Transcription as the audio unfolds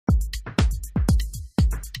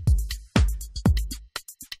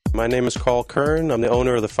My name is Carl Kern. I'm the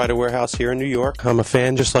owner of the Fighter Warehouse here in New York. I'm a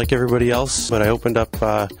fan just like everybody else, but I opened up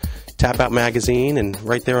Tap Out magazine, and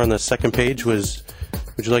right there on the second page was,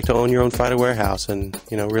 would you like to own your own Fighter Warehouse? And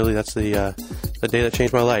really that's the day that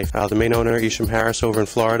changed my life. The main owner, Isham Harris, over in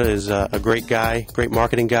Florida, is a great guy, great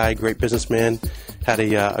marketing guy, great businessman, had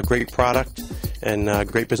a great product and a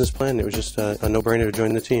great business plan. It was just a no-brainer to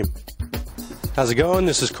join the team. How's it going?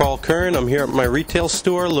 This is Carl Kern. I'm here at my retail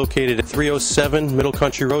store located at 307 Middle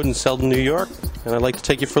Country Road in Selden, New York, and I'd like to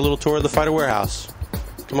take you for a little tour of the Fighter Warehouse.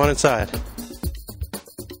 Come on inside.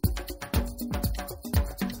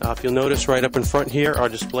 If you'll notice right up in front here, our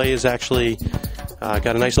display is actually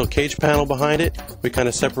got a nice little cage panel behind it. We kind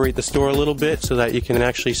of separate the store a little bit so that you can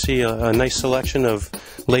actually see a nice selection of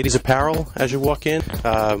ladies' apparel as you walk in.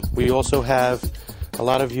 We also have a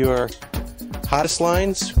lot of your hottest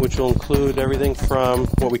lines, which will include everything from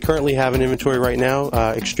what we currently have in inventory right now: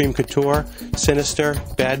 Extreme Couture, Sinister,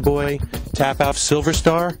 Bad Boy, Tap Out, Silver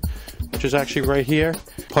Star, which is actually right here,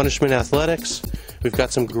 Punishment Athletics. We've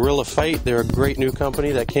got some Gorilla Fight. They're a great new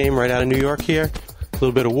company that came right out of New York here. A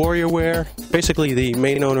little bit of Warrior wear. Basically, the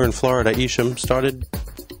main owner in Florida, Isham, started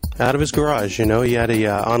out of his garage. He had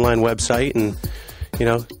a online website and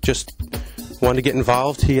just wanted to get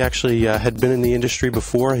involved. He actually had been in the industry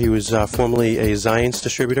before. He was formerly a Zions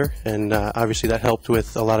distributor, and obviously that helped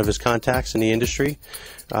with a lot of his contacts in the industry.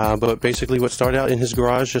 But basically what started out in his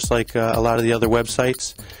garage, just like a lot of the other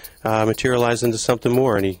websites, materialized into something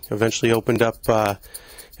more, and he eventually opened up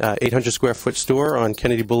 800 square foot store on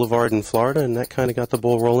Kennedy Boulevard in Florida, and that kind of got the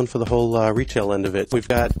ball rolling for the whole retail end of it. We've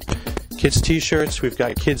got kids t-shirts, we've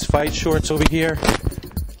got kids fight shorts over here.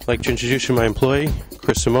 I'd like to introduce you to my employee,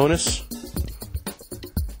 Chris Simonis.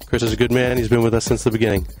 Chris is a good man. He's been with us since the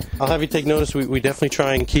beginning. I'll have you take notice. We definitely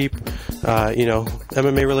try and keep,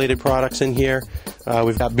 MMA-related products in here.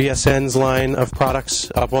 We've got BSN's line of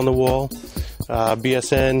products up on the wall.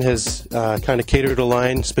 BSN has kind of catered a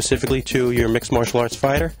line specifically to your mixed martial arts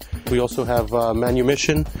fighter. We also have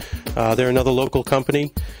Manumission. They're another local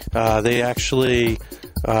company. They actually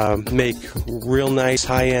make real nice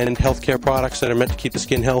high-end healthcare products that are meant to keep the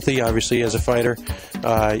skin healthy. Obviously, as a fighter,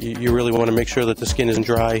 you really want to make sure that the skin isn't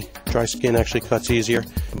dry. Dry skin actually cuts easier.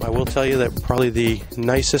 I will tell you that probably the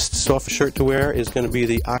nicest soft shirt to wear is going to be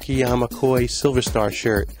the Akiyama Koi Silver Star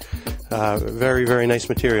shirt. Very, very nice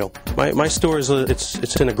material. My store is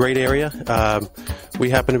it's in a great area. We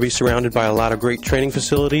happen to be surrounded by a lot of great training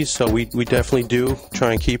facilities, so we definitely do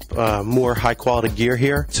try and keep more high-quality gear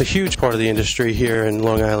here. It's a huge part of the industry here in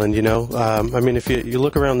Long Island. I mean, if you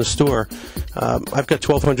look around the store, I've got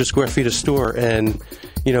 1,200 square feet of store, and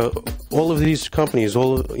all of these companies,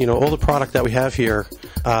 all the product that we have here.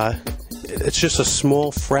 It's just a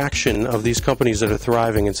small fraction of these companies that are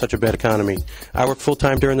thriving in such a bad economy. I work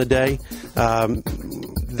full-time during the day.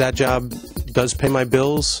 That job does pay my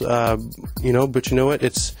bills, but you know what?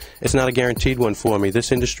 It's not a guaranteed one for me.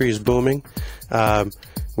 This industry is booming.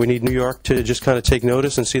 We need New York to just kind of take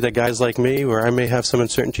notice and see that guys like me, where I may have some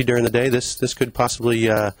uncertainty during the day, this could possibly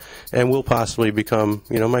and will possibly become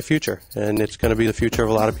my future, and it's going to be the future of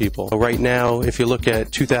a lot of people. Right now, if you look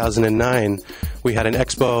at 2009, we had an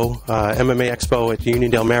expo, MMA expo at the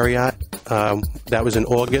Uniondale Marriott. That was in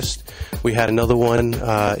August. We had another one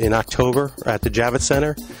in October at the Javits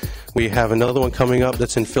Center. We have another one coming up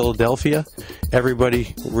that's in Philadelphia.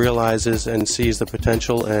 Everybody realizes and sees the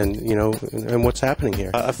potential and what's happening here.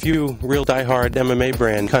 A few real diehard MMA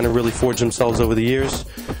brands kind of really forged themselves over the years,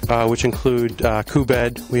 which include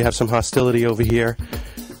Kubed. We have some hostility over here.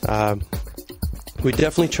 We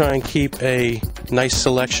definitely try and keep a nice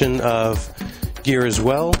selection of gear as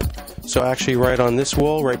well. So actually right on this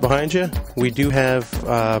wall, right behind you, we do have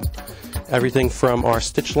everything from our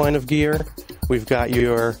Stitch line of gear. We've got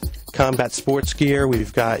your combat sports gear.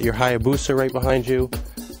 We've got your Hayabusa right behind you.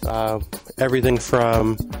 Everything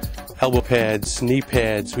from elbow pads, knee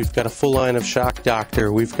pads. We've got a full line of Shock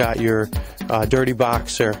Doctor. We've got your Dirty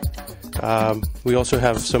Boxer. We also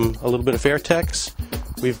have a little bit of Fairtex.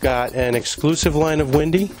 We've got an exclusive line of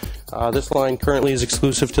Windy. This line currently is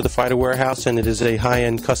exclusive to the Fighter Warehouse, and it is a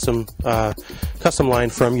high-end custom line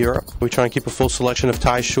from Europe. We try and keep a full selection of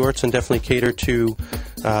tie shorts and definitely cater to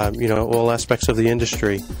all aspects of the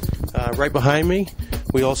industry. Right behind me,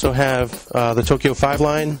 we also have the Tokyo 5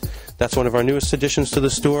 line. That's one of our newest additions to the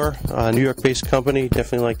store. New York-based company.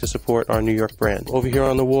 Definitely like to support our New York brand. Over here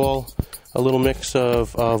on the wall, a little mix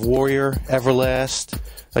of Warrior, Everlast.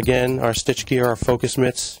 Again, our Stitch gear, our Focus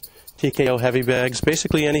mitts, TKO heavy bags,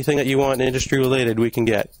 basically anything that you want industry related we can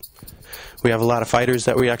get. We have a lot of fighters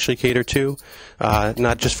that we actually cater to,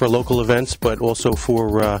 not just for local events, but also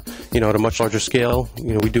for at a much larger scale.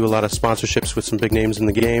 We do a lot of sponsorships with some big names in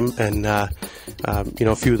the game, and a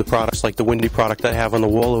few of the products, like the Windy product I have on the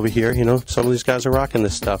wall over here. Some of these guys are rocking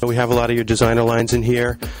this stuff. We have a lot of your designer lines in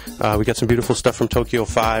here. We got some beautiful stuff from Tokyo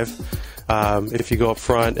 5. If you go up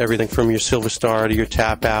front, everything from your Silver Star to your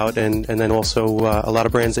Tap Out, and then also a lot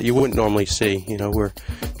of brands that you wouldn't normally see. We're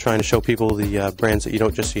trying to show people the brands that you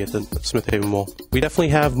don't just see at the Smith Haven Mall. We definitely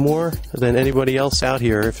have more than anybody else out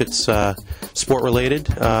here if it's sport related.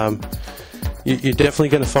 You're definitely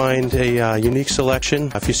going to find a unique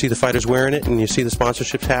selection. If you see the fighters wearing it and you see the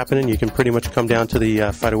sponsorships happening, you can pretty much come down to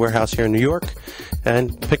the Fighter Warehouse here in New York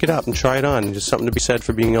and pick it up and try it on. There's something to be said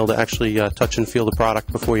for being able to actually touch and feel the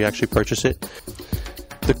product before you actually purchase it.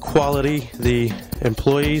 The quality, the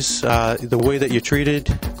employees, the way that you're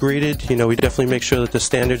treated, greeted, we definitely make sure that the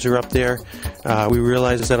standards are up there. We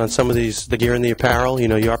realize that on some of the gear and the apparel,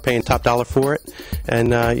 you are paying top dollar for it,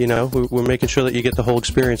 and we're making sure that you get the whole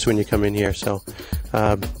experience when you come in here. So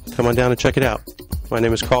come on down and check it out. My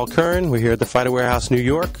name is Carl Kern. We're here at the Fighter Warehouse, New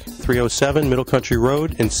York, 307 Middle Country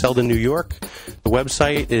Road in Selden, New York. The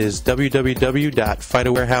website is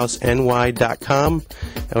www.fighterwarehouseny.com,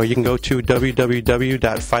 or you can go to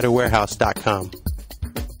www.fighterwarehouse.com.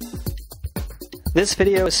 This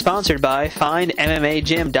video is sponsored by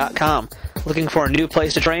FindMMAGym.com. Looking for a new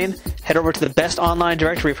place to train? Head over to the best online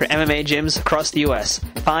directory for MMA gyms across the U.S.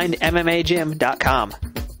 FindMMAGym.com.